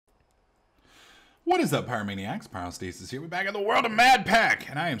What is up, Pyromaniacs? Pyrostasis here. We're back in the world of Madpack,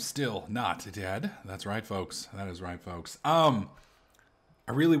 and I am still not dead. That's right, folks. That is right, folks. I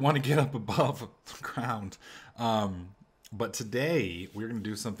really want to get up above the ground. But today, we're going to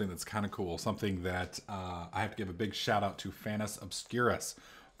do something that's kind of cool. Something that I have to give a big shout out to Fanus Obscurus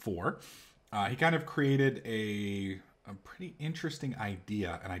for. He kind of created a pretty interesting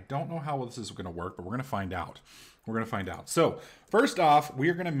idea, and I don't know how this is going to work, but we're going to find out. We're going to find out. So, first off, we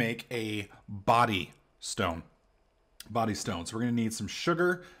are going to make a body stone. Body stone. So, we're going to need some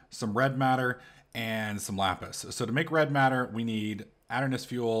sugar, some red matter, and some lapis. So, to make red matter, we need adderness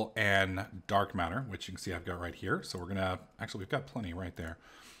fuel and dark matter, which you can see I've got right here. So, we're going to, actually, we've got plenty right there.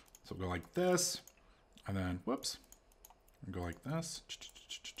 So, we'll go like this, and then, whoops, we'll go like this.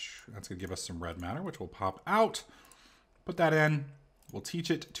 That's going to give us some red matter, which will pop out. Put that in. We'll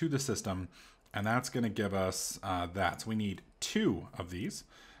teach it to the system. And that's going to give us that. So we need 2 of these.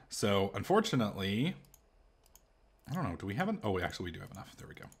 So unfortunately, I don't know. Do we have an? Oh, actually we do have enough. There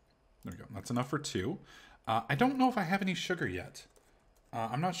we go. There we go. That's enough for 2. I don't know if I have any sugar yet.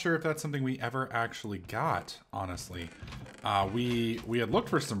 I'm not sure if that's something we ever actually got, honestly. We had looked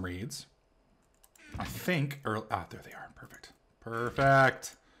for some reeds. I think, there they are. Perfect.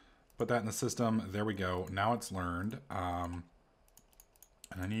 Perfect. Put that in the system. There we go. Now it's learned. And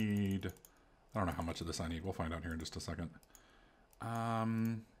I need... I don't know how much of this I need. We'll find out here in just a second.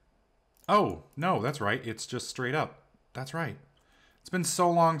 Oh, no, that's right. It's just straight up. That's right. It's been so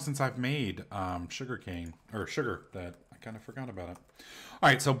long since I've made sugar that I kind of forgot about it. All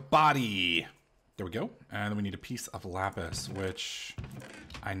right, so body. There we go. And then we need a piece of lapis, which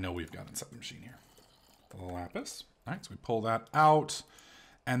I know we've got inside the machine here. The lapis. All right, so we pull that out.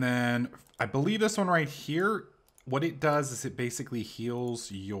 And then I believe this one right here, what it does is it basically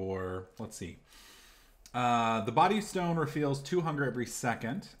heals your, let's see. The body stone refills 2 hunger every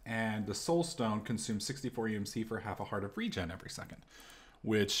second, and the soul stone consumes 64 EMC for half a heart of regen every second,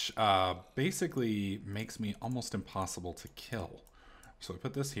 which basically makes me almost impossible to kill. So we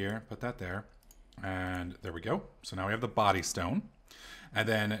put this here, put that there, and there we go. So now we have the body stone, and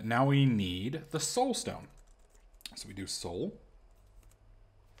then now we need the soul stone. So we do soul.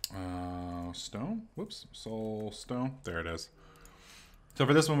 Stone, whoops, soul stone, there it is. So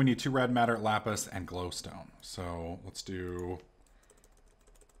for this one we need 2 red matter, lapis, and glowstone. So let's do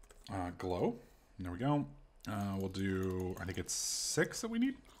glow, there we go. We'll do, I think it's 6 that we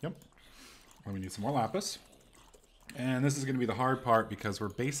need, yep. And we need some more lapis. And this is going to be the hard part because we're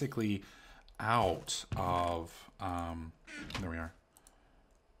basically out of, there we are.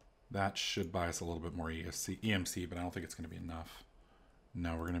 That should buy us a little bit more EMC, but I don't think it's going to be enough.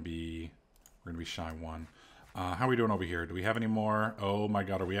 No, we're gonna be shy 1. How are we doing over here? Do we have any more? Oh my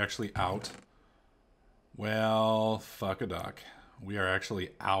god, are we actually out? Well, fuck a duck. We are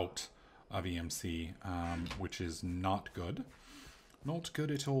actually out of EMC, which is not good. Not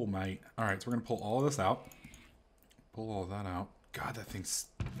good at all, mate. Alright, so we're gonna pull all of this out. Pull all of that out. God, that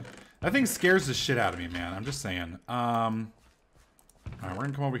thing scares the shit out of me, man. I'm just saying. Alright, we're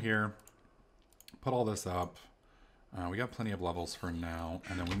gonna come over here. Put all this up. We got plenty of levels for now,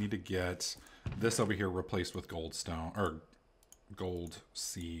 and then we need to get this over here replaced with gold stone, or gold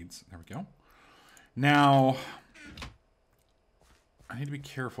seeds. There we go. Now, I need to be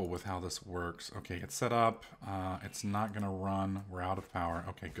careful with how this works. Okay, it's set up. It's not going to run. We're out of power.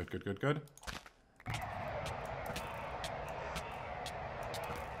 Okay, good, good, good, good.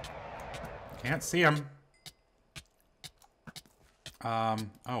 Can't see him.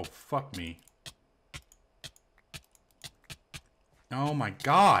 Oh, fuck me. Oh my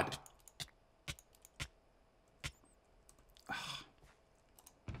god. Ugh.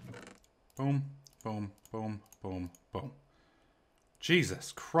 Boom, boom, boom, boom, boom.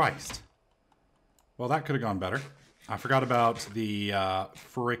 Jesus Christ. Well, that could have gone better. I forgot about the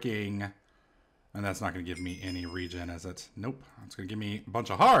freaking... And that's not going to give me any regen, is it? Nope. It's going to give me a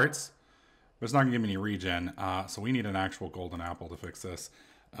bunch of hearts, but it's not going to give me any regen. So we need an actual golden apple to fix this.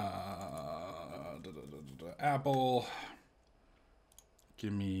 Apple...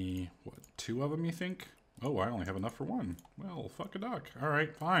 Give me, what, 2 of them, you think? Oh, I only have enough for 1. Well, fuck a duck. All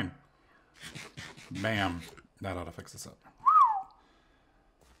right, fine. Bam. That ought to fix this up.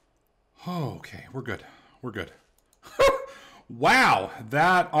 Okay, we're good. We're good. Wow,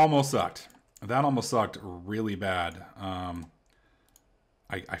 that almost sucked. That almost sucked really bad.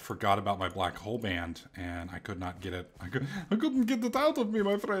 I forgot about my black hole band, and I could not get it. I couldn't get it out of me,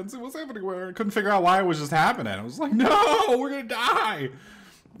 my friends. It was everywhere. I couldn't figure out why it was just happening. I was like, no, we're gonna die.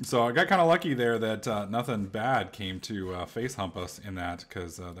 So I got kind of lucky there that nothing bad came to face hump us in that,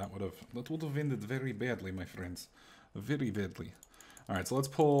 because that would have ended very badly, my friends. Very badly. All right, so let's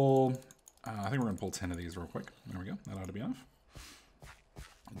pull I think we're going to pull 10 of these real quick. There we go. That ought to be enough.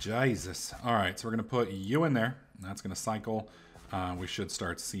 Jesus. All right, so we're going to put you in there. That's going to cycle. We should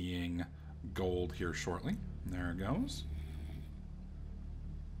start seeing gold here shortly. There it goes.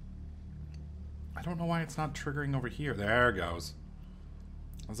 I don't know why it's not triggering over here. There it goes.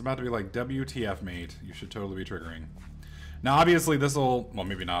 I was about to be like, WTF, mate. You should totally be triggering. Now, obviously, this will... Well,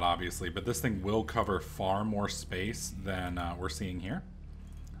 maybe not obviously, but this thing will cover far more space than we're seeing here.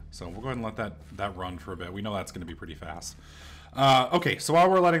 So we'll go ahead and let that run for a bit. We know that's going to be pretty fast. Okay, so while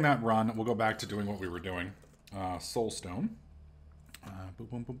we're letting that run, we'll go back to doing what we were doing. Soulstone. Boom,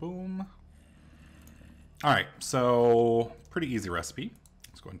 boom, boom, boom. All right, so pretty easy recipe.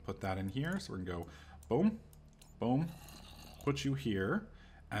 Let's go ahead and put that in here. So we're going to go boom, boom, put you here,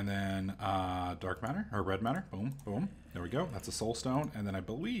 and then dark matter, or red matter, boom, boom. There we go. That's a soul stone. And then I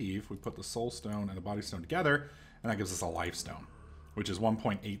believe we put the soul stone and the body stone together, and that gives us a life stone, which is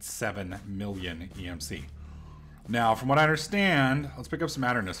 1.87 million EMC. Now, from what I understand, let's pick up some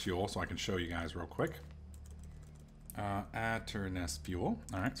Aeternus fuel so I can show you guys real quick. Aeternus fuel.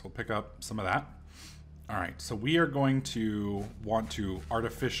 All right, so we'll pick up some of that. All right, so we are going to want to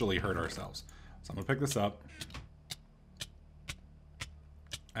artificially hurt ourselves. So I'm going to pick this up.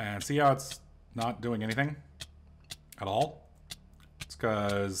 And see how it's not doing anything at all? It's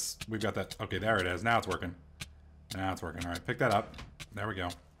because we've got that. Okay, there it is. Now it's working. Now it's working. All right, pick that up. There we go.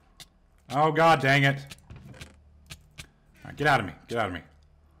 Oh, God dang it. All right, get out of me. Get out of me.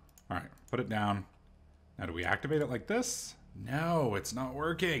 All right, put it down. Now, do we activate it like this? No, it's not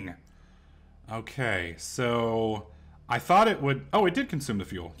working. Okay, so I thought it would... Oh, it did consume the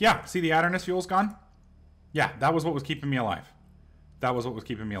fuel. Yeah, see the Aeternus fuel's gone? Yeah, that was what was keeping me alive. That was what was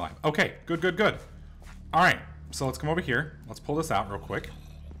keeping me alive. Okay, good, good, good. All right, so let's come over here. Let's pull this out real quick.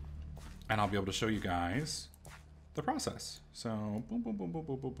 And I'll be able to show you guys the process. So, boom, boom, boom, boom,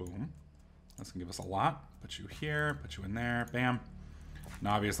 boom, boom, boom. That's going to give us a lot. Put you here, put you in there, bam.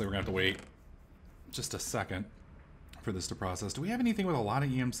 Now, obviously, we're going to have to wait just a second for this to process. Do we have anything with a lot of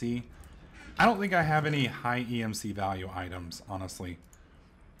EMC? I don't think I have any high EMC value items, honestly.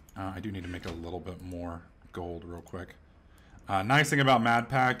 I do need to make a little bit more gold real quick. Nice thing about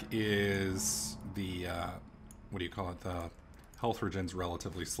Madpack is the, what do you call it? The health regen's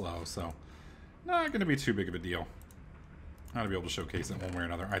relatively slow, so not going to be too big of a deal. I ought to be able to showcase it one way or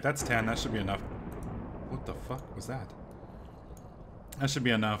another. All right, that's 10. That should be enough. What the fuck was that? That should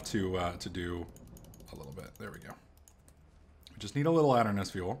be enough to do a little bit. There we go. We just need a little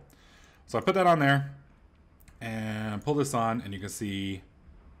Aeternus fuel. So I put that on there and pull this on, and you can see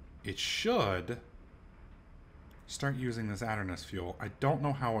it should start using this Aeternus fuel. I don't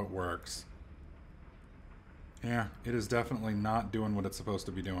know how it works. Yeah, it is definitely not doing what it's supposed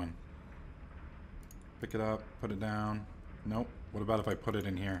to be doing. Pick it up, put it down. Nope. What about if I put it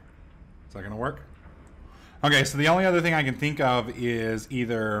in here? Is that going to work? Okay, so the only other thing I can think of is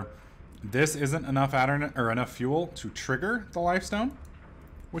either this isn't enough Aeternus or enough fuel to trigger the lifestone,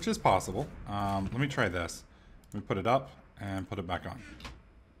 which is possible. Let me try this. Let me put it up and put it back on.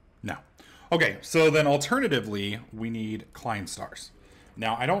 No. Okay, so then alternatively, we need Klein stars.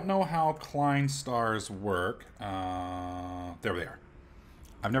 Now, I don't know how Klein stars work. There they are.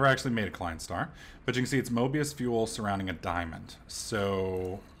 I've never actually made a Klein star, but you can see it's Mobius fuel surrounding a diamond.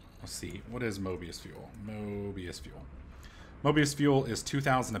 So, let's see. What is Mobius fuel? Mobius fuel. Mobius fuel is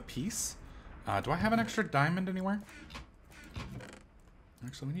 2,000 a piece. Do I have an extra diamond anywhere?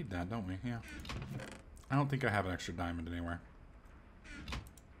 Actually, we need that, don't we? Yeah. I don't think I have an extra diamond anywhere.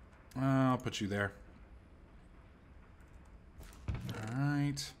 I'll put you there.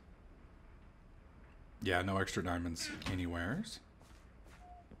 Alright. Yeah, no extra diamonds anywheres.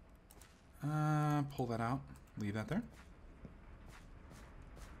 Pull that out. Leave that there.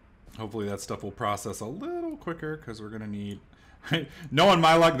 Hopefully that stuff will process a little quicker, because we're going to need... Knowing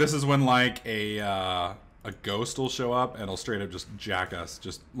my luck, this is when, like, a ghost will show up and it'll straight up just jack us,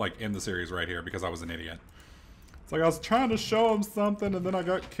 just, like, in the series right here, because I was an idiot. It's like I was trying to show him something and then I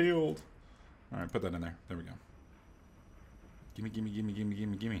got killed. Alright, put that in there. There we go. Gimme, gimme, gimme, gimme,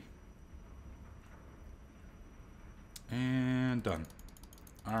 gimme, gimme. And done.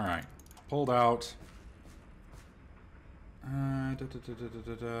 Alright. Pulled out.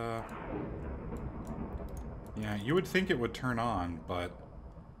 Yeah, you would think it would turn on, but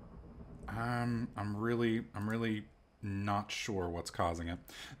I'm really not sure what's causing it.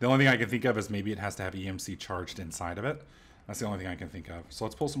 The only thing I can think of is maybe it has to have EMC charged inside of it. That's the only thing I can think of. So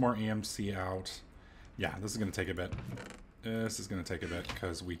let's pull some more EMC out. Yeah, this is going to take a bit. This is going to take a bit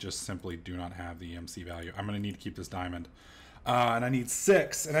because we just simply do not have the EMC value. I'm going to need to keep this diamond. And I need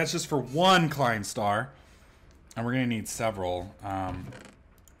 6, and that's just for one Klein star. And we're going to need several.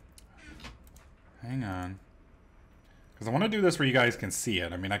 Hang on. Because I want to do this where you guys can see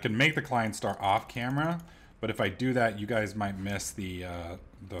it. I mean, I can make the client start off camera, but if I do that, you guys might miss the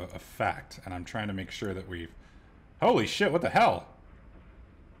effect. And I'm trying to make sure that we've... Holy shit, what the hell?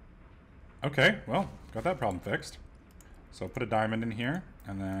 Okay, well, got that problem fixed. So put a diamond in here,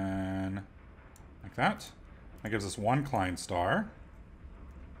 and then like that. That gives us one client star.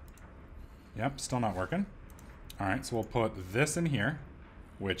 Yep, still not working. All right, so we'll put this in here,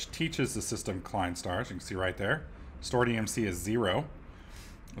 which teaches the system client stars. You can see right there. Stored EMC is 0.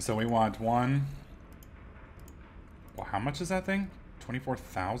 So we want one. Well, how much is that thing?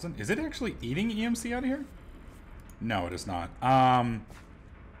 24,000? Is it actually eating EMC out of here? No, it is not. And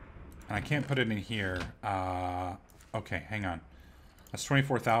I can't put it in here. Okay, hang on. That's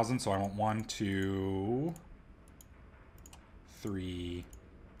 24,000, so I want 1, 2, 3,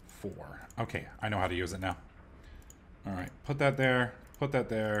 4. Okay, I know how to use it now. All right, put that there, put that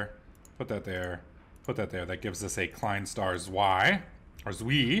there, put that there, put that there. That gives us a client stars Y, or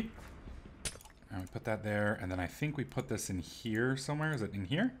Zwi. And we put that there, and then I think we put this in here somewhere. Is it in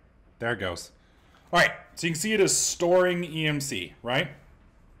here? There it goes. All right, so you can see it is storing EMC, right?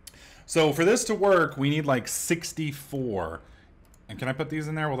 So for this to work, we need like 64. And can I put these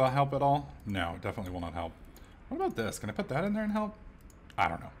in there? Will that help at all? No, it definitely will not help. What about this? Can I put that in there and help? I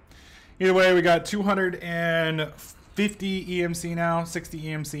don't know. Either way, we got 250 EMC now, 60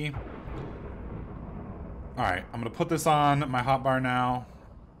 EMC. All right, I'm gonna put this on my hotbar now.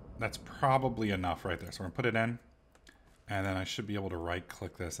 That's probably enough right there. So I'm gonna put it in, and then I should be able to right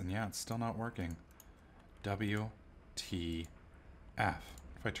click this. And yeah, it's still not working. WTF.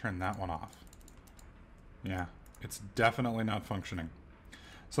 If I turn that one off. Yeah, it's definitely not functioning.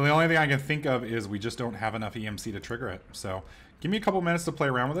 So the only thing I can think of is we just don't have enough EMC to trigger it. So give me a couple minutes to play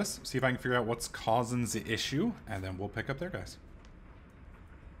around with this, see if I can figure out what's causing the issue, and then we'll pick up there, guys.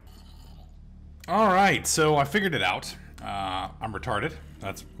 All right, so I figured it out. I'm retarded.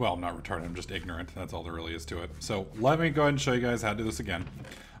 That's, well, I'm not retarded, I'm just ignorant. That's all there really is to it. So let me go ahead and show you guys how to do this again.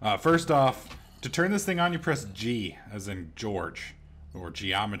 First off, to turn this thing on, you press G, as in George, or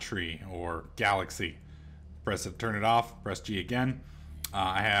geometry, or galaxy. Press it, turn it off, press G again.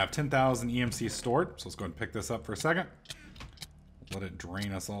 I have 10,000 EMC stored, so let's go ahead and pick this up for a second. Let it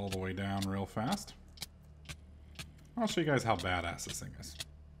drain us all the way down real fast. I'll show you guys how badass this thing is.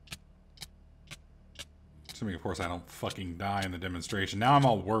 Assuming, of course, I don't fucking die in the demonstration. Now I'm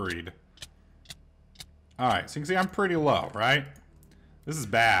all worried. Alright, so you can see I'm pretty low, right? This is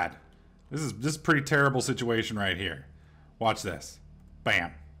bad. This is pretty terrible situation right here. Watch this.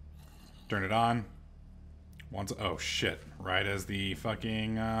 Bam. Turn it on. Once, oh shit. Right as the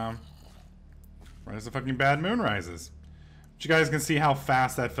fucking, bad moon rises. But you guys can see how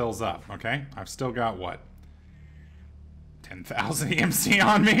fast that fills up, okay? I've still got, what? 10,000 EMC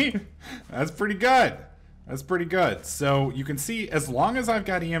on me? That's pretty good. That's pretty good. So you can see, as long as I've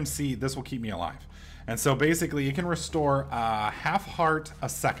got EMC, this will keep me alive. And so basically, it can restore a half heart a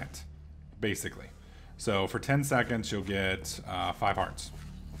second, basically. So for 10 seconds, you'll get 5 hearts.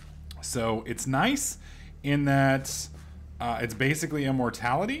 So it's nice in that it's basically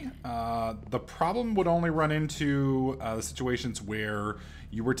immortality. The problem would only run into the situations where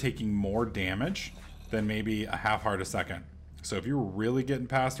you were taking more damage than maybe a half heart a second. So if you were really getting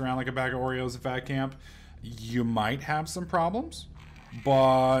passed around like a bag of Oreos at Fat Camp, you might have some problems.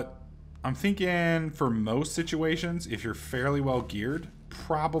 But I'm thinking for most situations, if you're fairly well geared,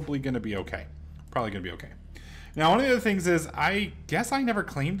 probably going to be okay. Probably going to be okay. Now, one of the other things is, I guess I never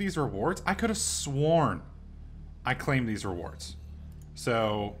claimed these rewards. I could have sworn I claimed these rewards.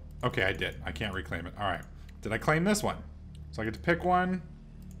 So, okay, I did. I can't reclaim it. All right. Did I claim this one? So I get to pick one,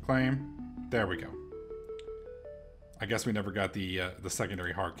 claim. There we go. I guess we never got the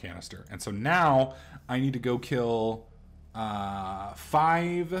secondary heart canister. And so now I need to go kill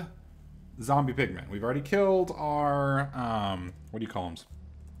 5 zombie pigmen. We've already killed our, what do you call them?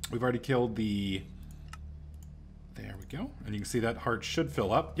 We've already killed the... There we go. And you can see that heart should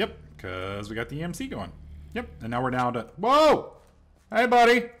fill up. Yep, because we got the EMC going. Yep, and now we're down to... Whoa! Hey,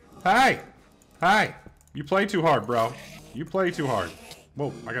 buddy! Hi! Hi! You play too hard, bro. You play too hard.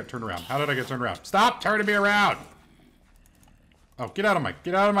 Whoa, I got turned around. How did I get turned around? Stop turning me around! Oh, get out of my...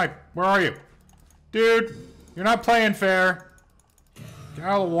 Get out of my... Where are you? Dude, you're not playing fair. Get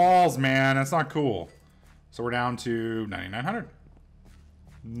out of the walls, man. That's not cool. So we're down to 9,900.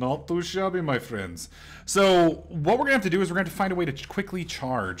 Not too shabby, my friends. So what we're going to have to do is we're going to find a way to quickly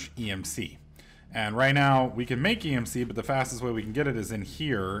charge EMC. And right now, we can make EMC, but the fastest way we can get it is in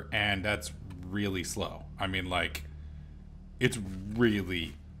here, and that's really slow. I mean, like, it's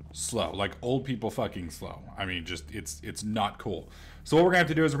really slow. Like, old people fucking slow. I mean, just, it's not cool. So what we're going to have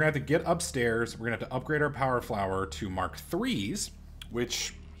to do is we're going to have to get upstairs. We're going to have to upgrade our power flower to Mark 3s,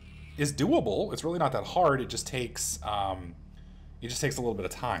 which is doable. It's really not that hard. It just takes a little bit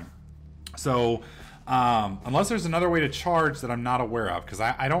of time. So unless there's another way to charge that I'm not aware of, because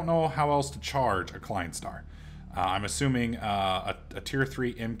I don't know how else to charge a Klein Star. I'm assuming a tier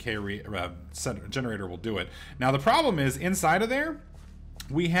 3 MK generator will do it. Now the problem is inside of there,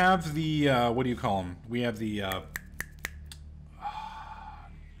 we have the, what do you call them? We have the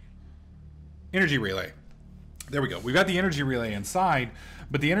energy relay. There we go. We've got the energy relay inside,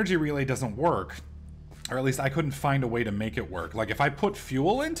 but the energy relay doesn't work. Or at least I couldn't find a way to make it work. Like if I put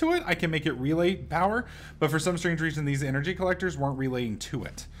fuel into it, I can make it relay power, but for some strange reason, these energy collectors weren't relaying to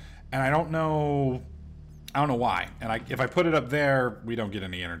it. And I don't know why. And if I put it up there, we don't get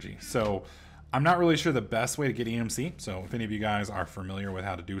any energy. So I'm not really sure the best way to get EMC. So if any of you guys are familiar with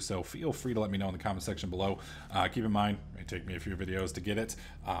how to do so, feel free to let me know in the comment section below. Keep in mind, it may take me a few videos to get it,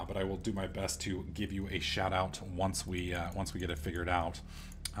 but I will do my best to give you a shout out once we get it figured out.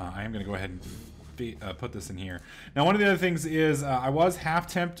 I am going to go ahead and put this in here. Now, one of the other things is I was half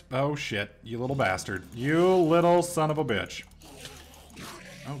tempted. Oh shit, you little bastard. You little son of a bitch.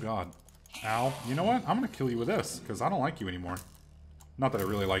 Oh god. Ow. You know what? I'm going to kill you with this, because I don't like you anymore. Not that I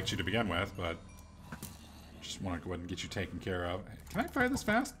really liked you to begin with, but just want to go ahead and get you taken care of. Can I fire this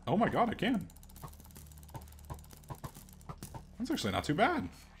fast? Oh my god, I can. That's actually not too bad.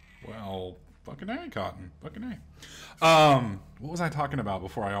 Well, fucking A, Cotton. Fucking A. What was I talking about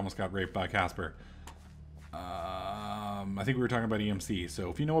before I almost got raped by Casper? I think we were talking about EMC.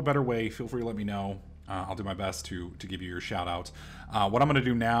 So if you know a better way, feel free to let me know. I'll do my best to give you your shout out. What I'm going to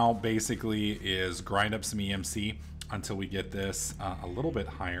do now basically is grind up some EMC until we get this a little bit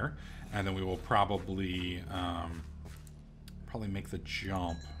higher, and then we will probably make the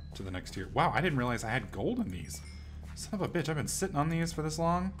jump to the next tier. Wow, I didn't realize I had gold in these. Son of a bitch, I've been sitting on these for this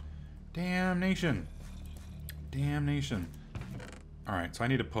long. Damnation. Damnation. Alright, so I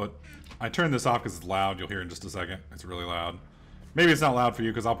need to put... I turned this off because it's loud. You'll hear in just a second. It's really loud. Maybe it's not loud for you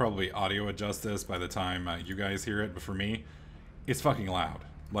because I'll probably audio adjust this by the time you guys hear it, but for me, it's fucking loud.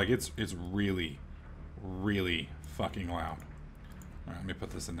 Like, it's really, really fucking loud. Alright, let me put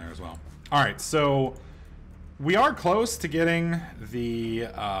this in there as well. Alright, so we are close to getting the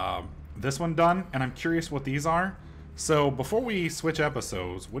this one done, and I'm curious what these are. So before we switch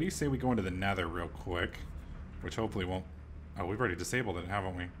episodes, what do you say we go into the Nether real quick? Which hopefully won't... Oh, we've already disabled it,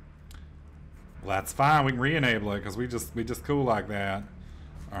 haven't we? Well, that's fine. We can re-enable it because we just cool like that.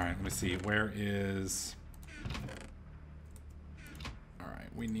 All right, let me see. Where is... All right,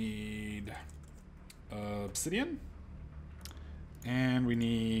 we need obsidian, and we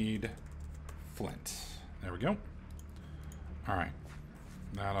need flint. There we go. All right,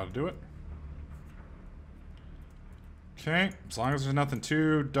 that ought to do it. Okay, as long as there's nothing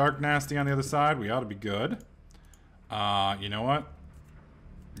too dark nasty on the other side, we ought to be good. You know what?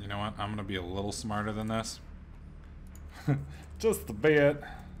 You know what? I'm gonna be a little smarter than this. Just a bit.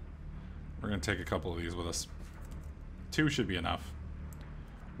 We're gonna take a couple of these with us. 2 should be enough.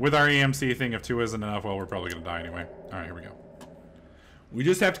 With our EMC thing, if 2 isn't enough, well, we're probably gonna die anyway. Alright, here we go. We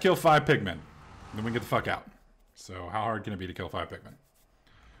just have to kill 5 pigmen. Then we can get the fuck out. So, how hard can it be to kill 5 pigmen?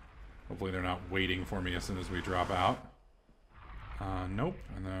 Hopefully they're not waiting for me as soon as we drop out. Nope.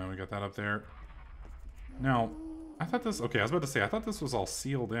 And then we got that up there. Now, I thought this... Okay, I was about to say, I thought this was all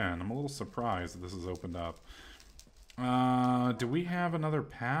sealed in. I'm a little surprised that this is opened up. Do we have another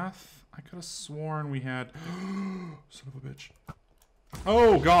path? I could have sworn we had... Son of a bitch.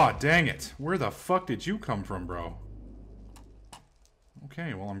 Oh, god, dang it. Where the fuck did you come from, bro?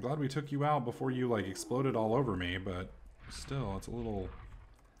 Okay, well, I'm glad we took you out before you, like, exploded all over me, but still, it's a little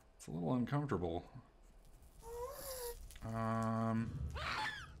uncomfortable.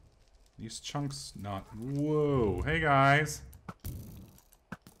 These chunks not... Whoa, hey guys.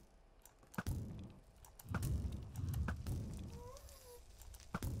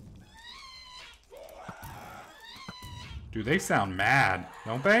 Dude, they sound mad,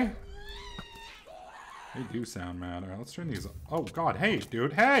 don't they? They do sound mad. Alright, let's turn these... Oh god, hey,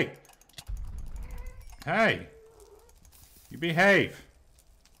 dude, hey! Hey! You behave.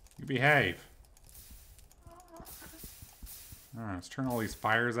 You behave. Alright, let's turn all these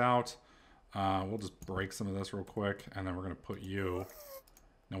fires out. We'll just break some of this real quick, and then we're going to put you...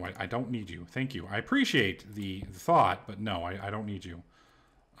 No, I don't need you. Thank you. I appreciate the thought, but no, I don't need you.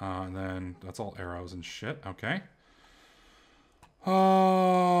 And then that's all arrows and shit. Okay.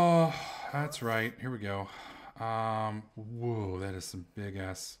 Oh, that's right. Here we go. Whoa, that is some big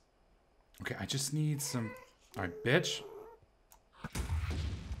ass... Okay, I just need some... Alright, bitch.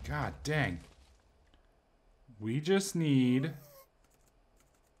 God dang. We just need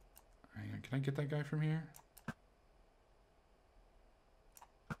Can I get that guy from here?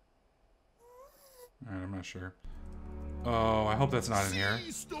 Alright, I'm not sure. Oh, I hope that's not in here.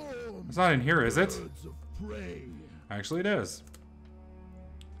 It's not in here, is it? Actually, it is.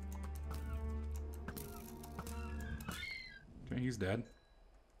 Okay, he's dead.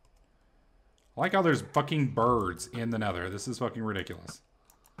 I like how there's fucking birds in the nether. This is fucking ridiculous.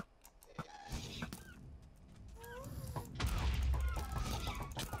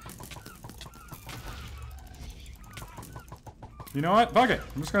 You know what? Fuck it.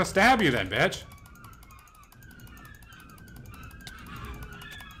 I'm just gonna stab you then, bitch.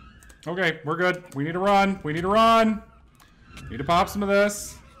 Okay, we're good. We need to run. We need to run. Need to pop some of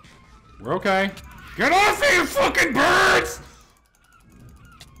this. We're okay. Get off me, you fucking birds!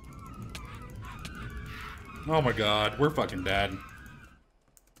 Oh my god, we're fucking dead.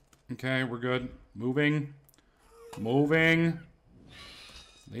 Okay, we're good. Moving. Moving.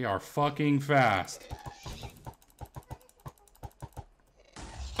 They are fucking fast.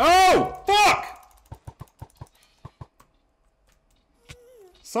 Oh! Fuck!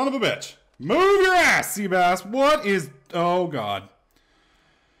 Son of a bitch. Move your ass, Seabass. What is... Oh, God.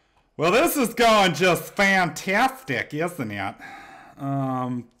 Well, this is going just fantastic, isn't it?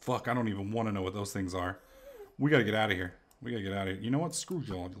 Fuck, I don't even want to know what those things are. We gotta get out of here. We gotta get out of here. You know what? Screw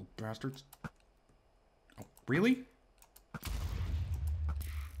you all, you little bastards. Oh, really?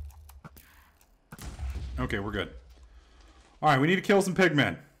 Okay, we're good. Alright, we need to kill some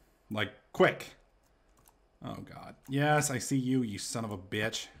pigmen. Like, quick. Oh, God. Yes, I see you, you son of a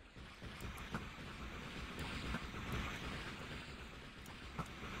bitch. I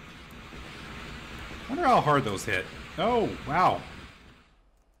wonder how hard those hit. Oh, wow.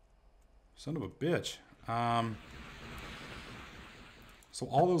 Son of a bitch. So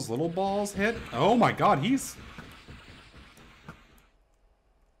all those little balls hit? Oh my god, he's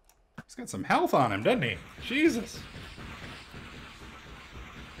got some health on him, doesn't he? Jesus.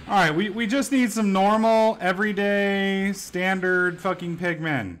 Alright, we just need some normal, everyday, standard fucking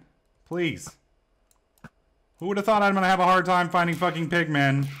pigmen. Please. Who would have thought I'm gonna have a hard time finding fucking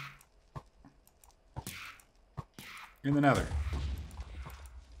pigmen in the nether?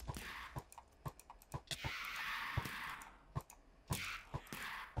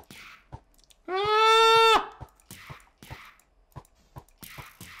 Ah!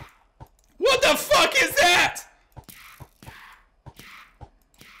 What the fuck is that?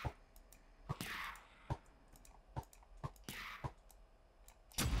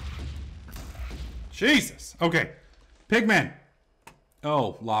 Jesus. Okay. Pigmen.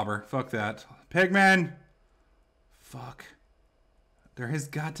 Oh, lobber. Fuck that. Pigmen. Fuck. There has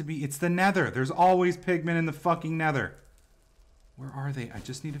got to be... It's the nether. There's always pigmen in the fucking nether. Where are they? I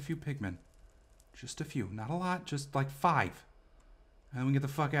just need a few pigmen. Just a few. Not a lot. Just like 5. And then we get the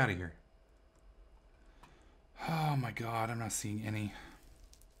fuck out of here. Oh my god. I'm not seeing any.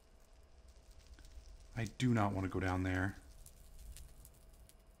 I do not want to go down there.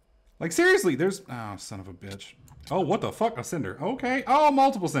 Like, seriously, there's... Oh, son of a bitch. Oh, what the fuck? A cinder. Okay. Oh,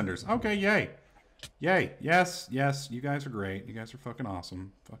 multiple cinders. Okay, yay. Yay. Yes, yes. You guys are great. You guys are fucking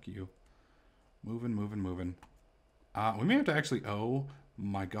awesome. Fuck you. Moving, moving, moving. We may have to actually... Oh,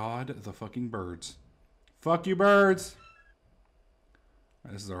 my god. The fucking birds. Fuck you, birds.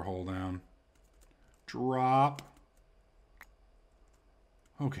 This is our hole down. Drop.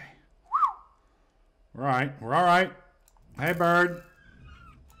 Okay. We're alright. We're alright. Hey, bird.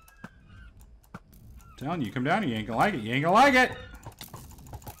 Telling you, come down, you ain't gonna like it. You ain't gonna like it.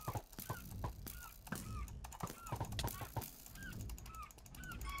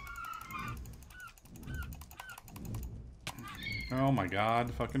 Oh my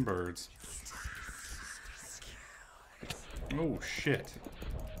god, fucking birds. Oh shit.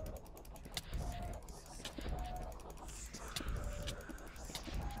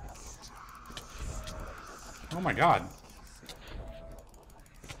 Oh my god.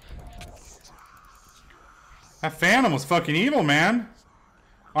 That phantom was fucking evil, man.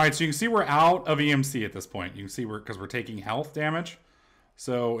 Alright, so you can see we're out of EMC at this point. You can see because we're taking health damage.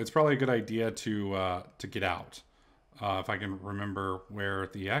 So it's probably a good idea to get out. If I can remember where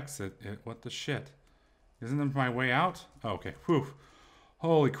the exit... What the shit? Isn't that my way out? Oh, okay. Whew.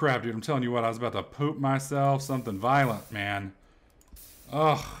 Holy crap, dude. I'm telling you what, I was about to poop myself. Something violent, man.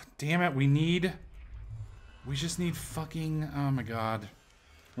 Ugh, damn it. We just need fucking... Oh my god.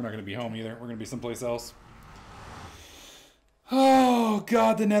 We're not going to be home either. We're going to be someplace else. Oh,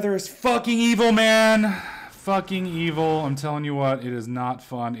 God, the nether is fucking evil, man. Fucking evil. I'm telling you what, it is not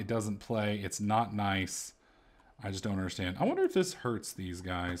fun. It doesn't play. It's not nice. I just don't understand. I wonder if this hurts these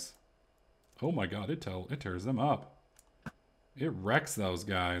guys. Oh, my God, it tears them up. It wrecks those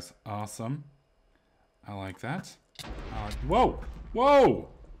guys. Awesome. I like that. Whoa! Whoa!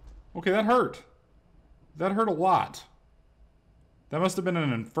 Okay, that hurt. That hurt a lot. That must have been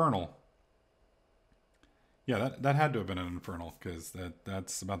an infernal. Yeah, that had to have been an infernal, because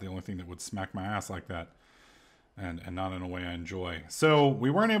that's about the only thing that would smack my ass like that. And not in a way I enjoy. So, we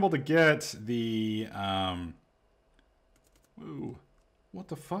weren't able to get the... Ooh. What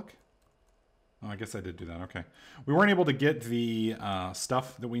the fuck? Oh, I guess I did do that. Okay. We weren't able to get the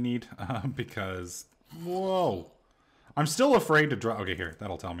stuff that we need because... Whoa. I'm still afraid to drop... Okay, here.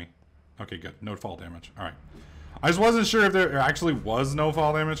 That'll tell me. Okay, good. No fall damage. All right. I just wasn't sure if there actually was no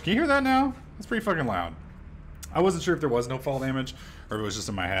fall damage. Can you hear that now? That's pretty fucking loud. I wasn't sure if there was no fall damage or if it was just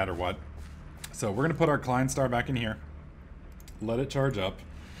in my head or what. So we're going to put our Klein Star back in here. Let it charge up.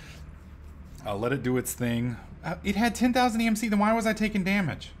 Let it do its thing. It had 10,000 EMC. Then why was I taking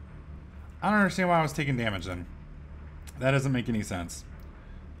damage? I don't understand why I was taking damage then. That doesn't make any sense.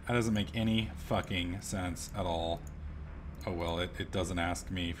 That doesn't make any fucking sense at all. Oh well, it doesn't ask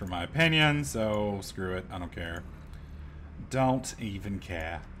me for my opinion, so screw it. I don't care. Don't even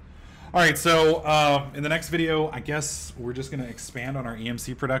care. Alright, so in the next video, I guess we're just going to expand on our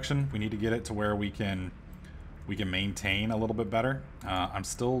EMC production. We need to get it to where we can maintain a little bit better. I'm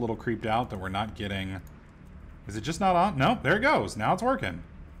still a little creeped out that we're not getting... Is it just not on? No, there it goes. Now it's working.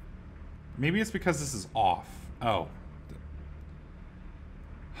 Maybe it's because this is off. Oh.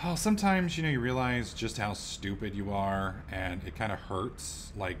 Oh, sometimes, you know, you realize just how stupid you are, and it kind of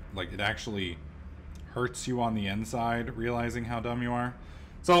hurts. Like it actually hurts you on the inside, realizing how dumb you are.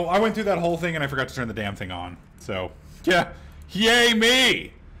 So I went through that whole thing and I forgot to turn the damn thing on. So, yeah. Yay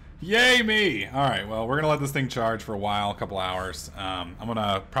me! Yay me! Alright, well, we're going to let this thing charge for a while, a couple hours. I'm going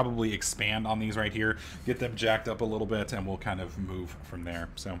to probably expand on these right here, get them jacked up a little bit, and we'll kind of move from there.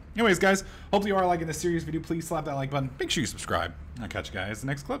 So, anyways, guys, hope you are liking this series video. Please slap that like button. Make sure you subscribe. I'll catch you guys in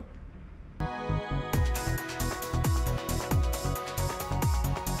the next clip.